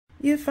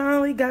You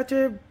finally got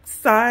your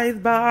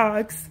Scythe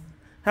box.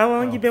 How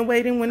long you been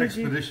waiting? When did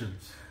you?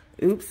 Expeditions.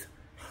 Oops.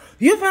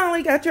 You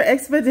finally got your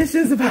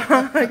Expeditions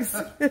box.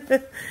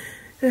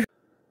 Hey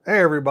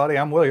everybody,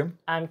 I'm William.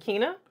 I'm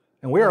Kina.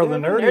 And we are the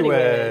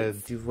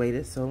Nerdyweds. You've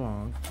waited so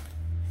long.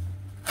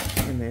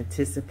 And the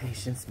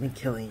anticipation's been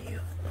killing you.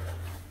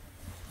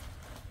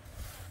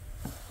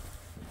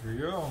 Here you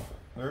go.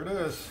 There it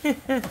is.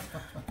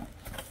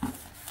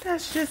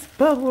 That's just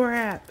bubble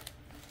wrap.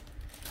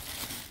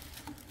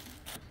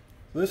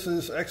 This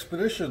is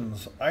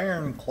Expeditions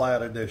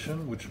Ironclad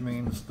Edition, which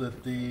means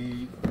that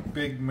the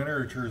big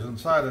miniatures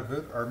inside of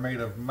it are made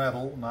of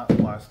metal, not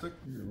plastic.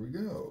 Here we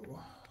go.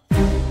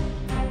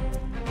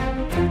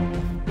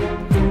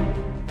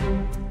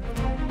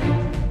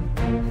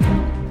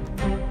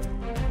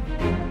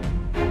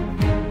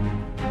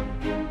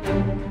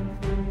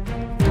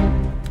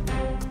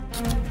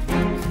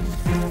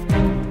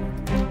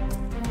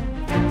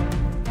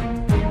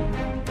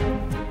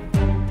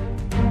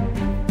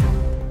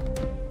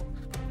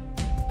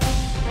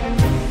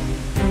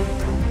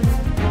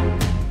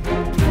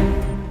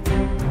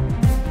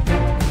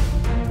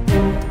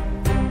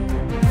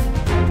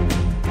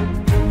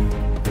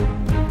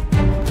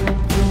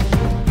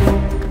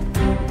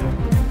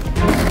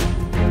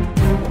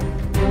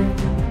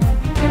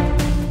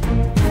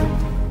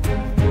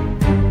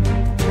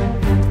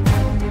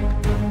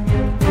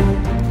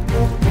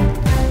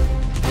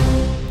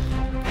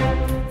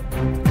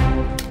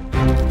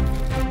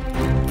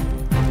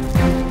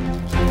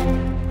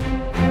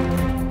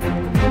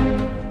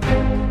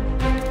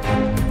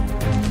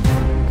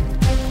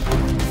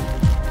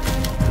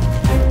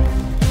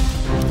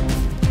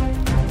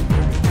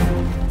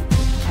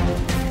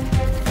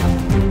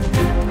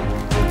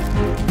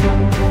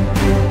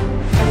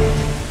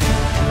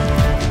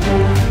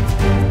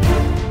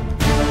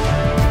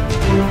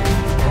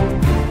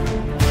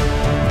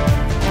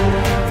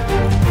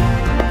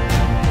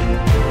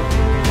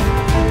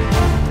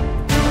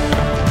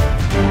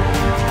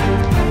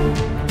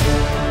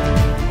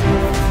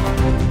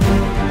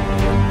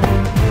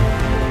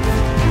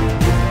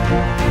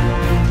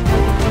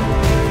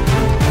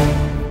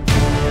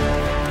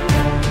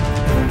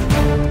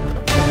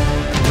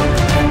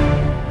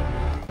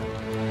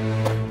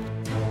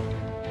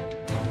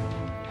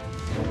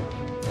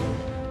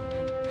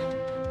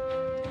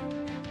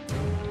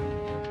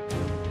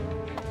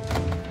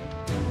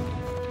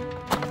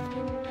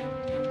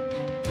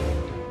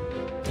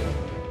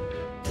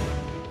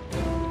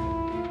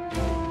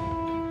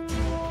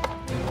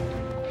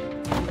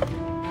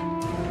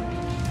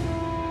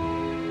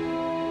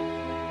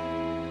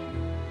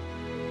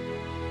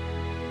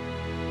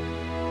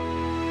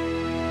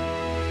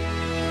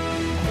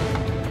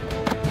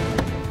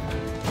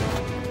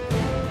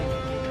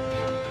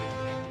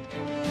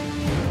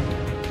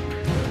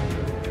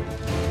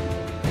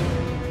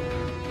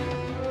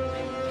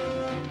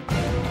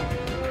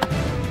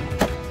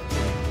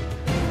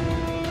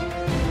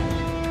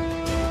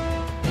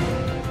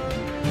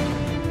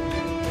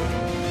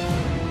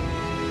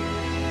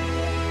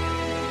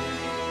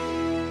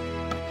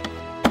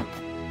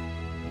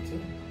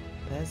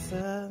 That's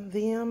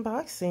the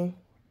unboxing.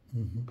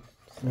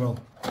 Well,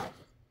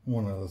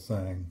 one other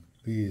thing.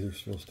 These are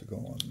supposed to go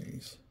on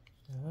these.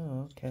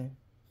 Oh, okay.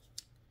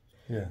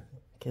 Yeah.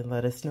 You can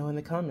let us know in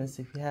the comments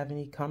if you have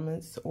any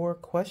comments or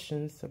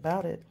questions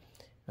about it.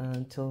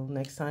 Until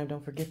next time,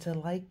 don't forget to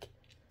like,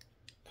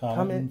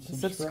 comment,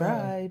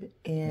 subscribe,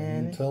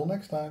 and until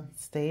next time,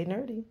 stay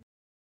nerdy.